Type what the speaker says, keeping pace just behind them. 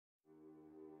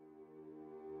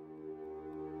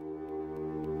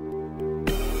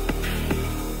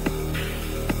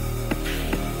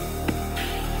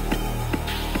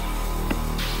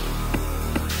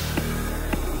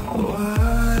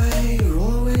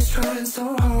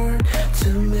to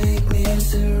make me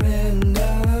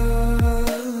surrender.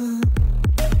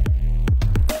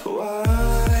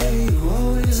 Why you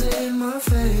always in my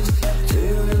face? Do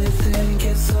you really think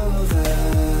it's over?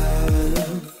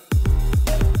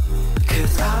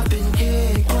 'Cause I've been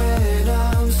kicked when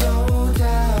I'm so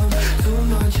down, too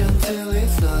much until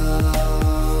it's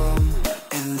numb.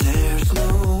 And there's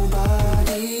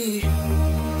nobody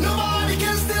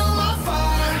can steal my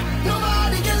fire.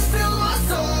 Nobody can steal my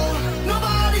soul.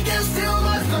 Nobody can steal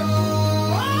my soul.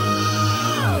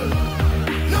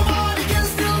 Nobody can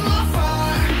steal my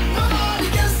fire. Nobody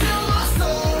can steal my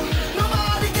soul.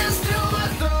 Nobody can steal my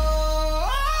soul.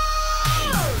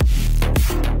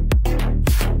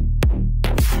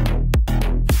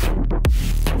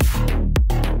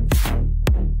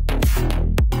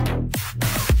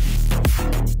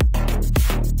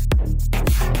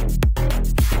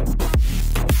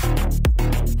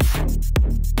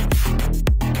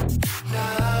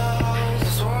 Now the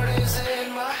sword is in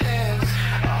my hands.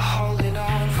 I'm holding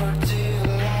on for dear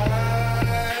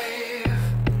life.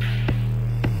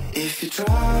 If you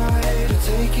try to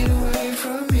take it away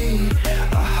from me,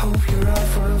 I hope you're up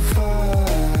for a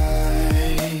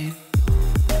fight.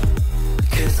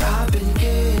 'Cause I've been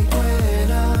kicked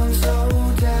when I'm so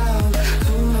down,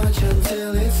 too much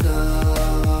until it's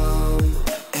numb.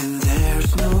 And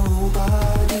there's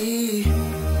nobody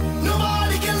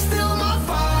can steal my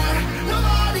fire.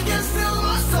 Nobody can steal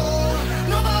my soul.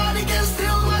 Nobody can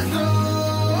steal my soul.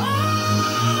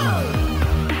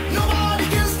 Nobody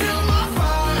can steal my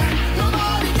fire.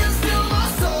 Nobody can steal my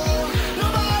soul.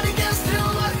 Nobody can steal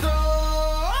my soul.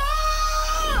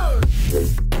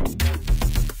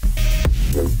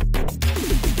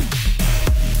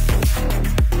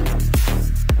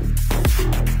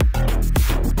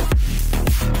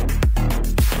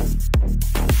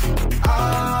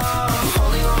 I'm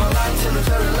holding on my life till the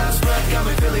very last breath. Got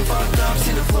me feeling fucked up,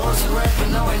 see the floors are red, but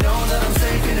now I know that I'm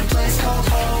safe in a place called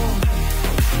home.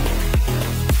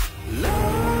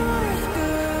 Lost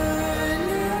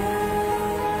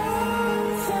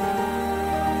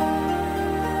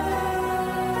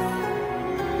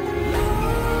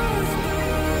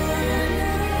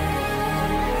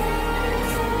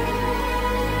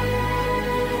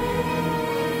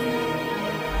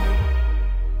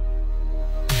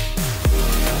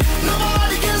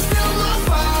Nobody can steal my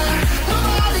fire.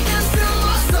 Nobody can steal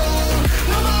my soul.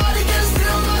 Nobody can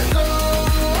steal my soul.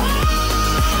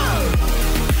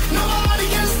 Nobody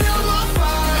can steal my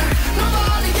fire.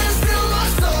 Nobody can steal my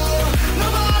soul.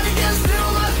 Nobody can steal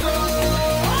my soul.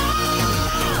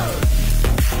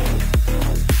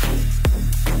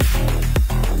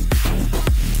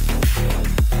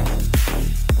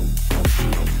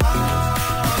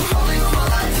 I'm holding on my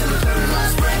life till the very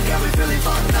last breath. Got me feeling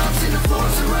fucked up, see the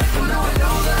floors are red, but now I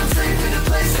know that I'm safe in a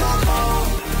place called home.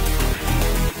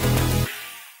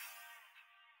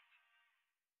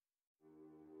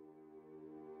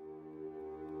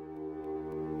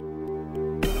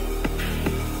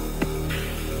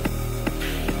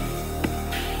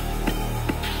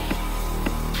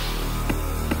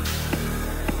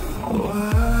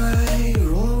 Why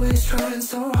you're always trying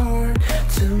so hard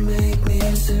to make me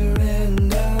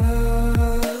surrender?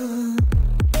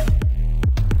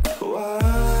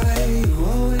 Why you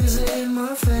always in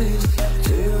my face?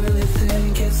 Do you really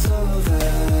think it's over?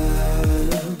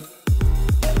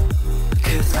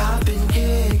 'Cause I've been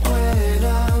kicked when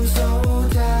I'm so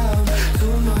down,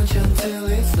 too much until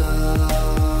it's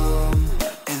numb.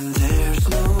 And there's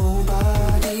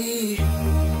nobody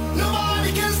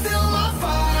can steal my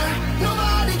fire.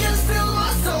 Nobody can steal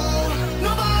my soul.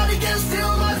 Nobody can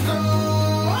steal my soul.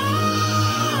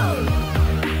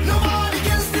 Nobody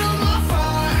can steal my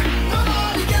fire.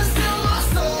 Nobody can steal my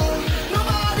soul.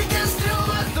 Nobody can steal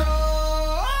my soul.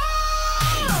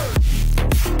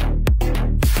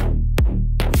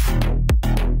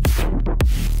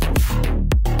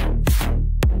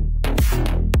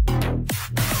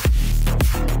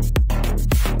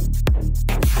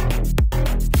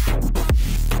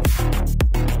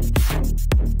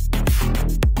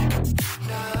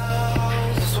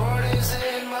 Now the sword is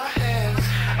in my hands.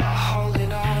 I'm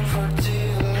holding on for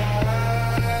dear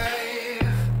life.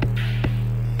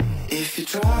 If you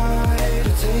try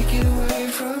to take it away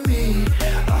from me,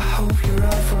 I hope you're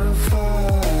up for a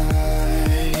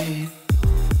fight.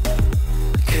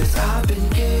 'Cause I've been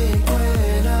kicked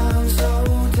when I'm so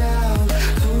down,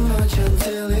 too much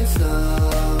until it's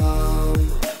numb.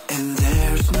 And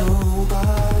there's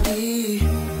nobody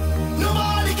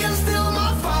can steal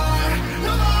my fire.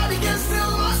 Nobody can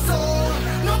steal my soul.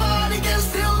 Nobody can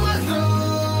steal my soul.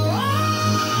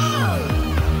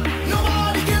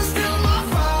 Nobody can steal my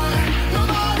fire.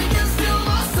 Nobody can steal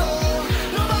my soul.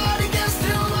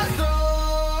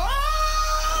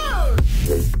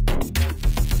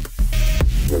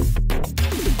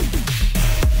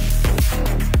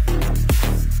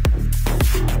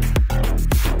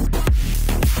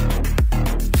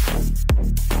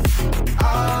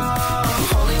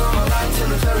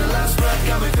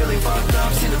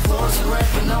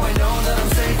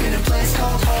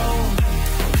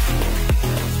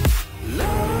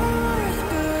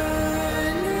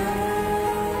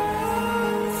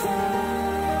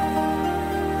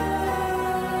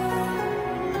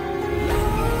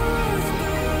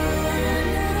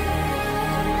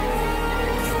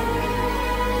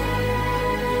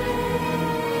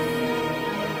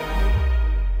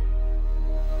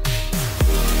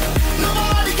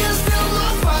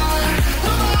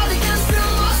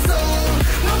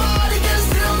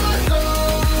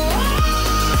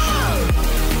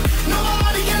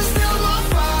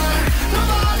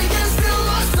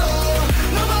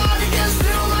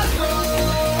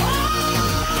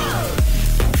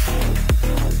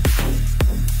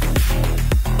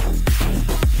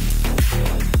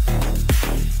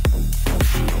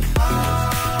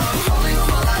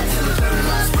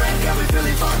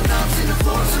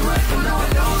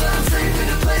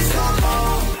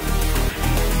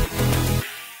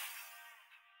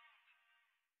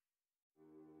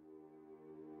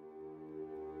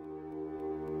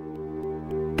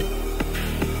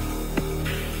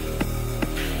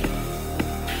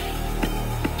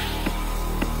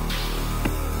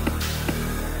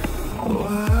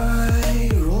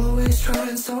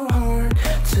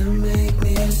 to make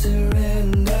me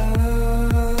surrender.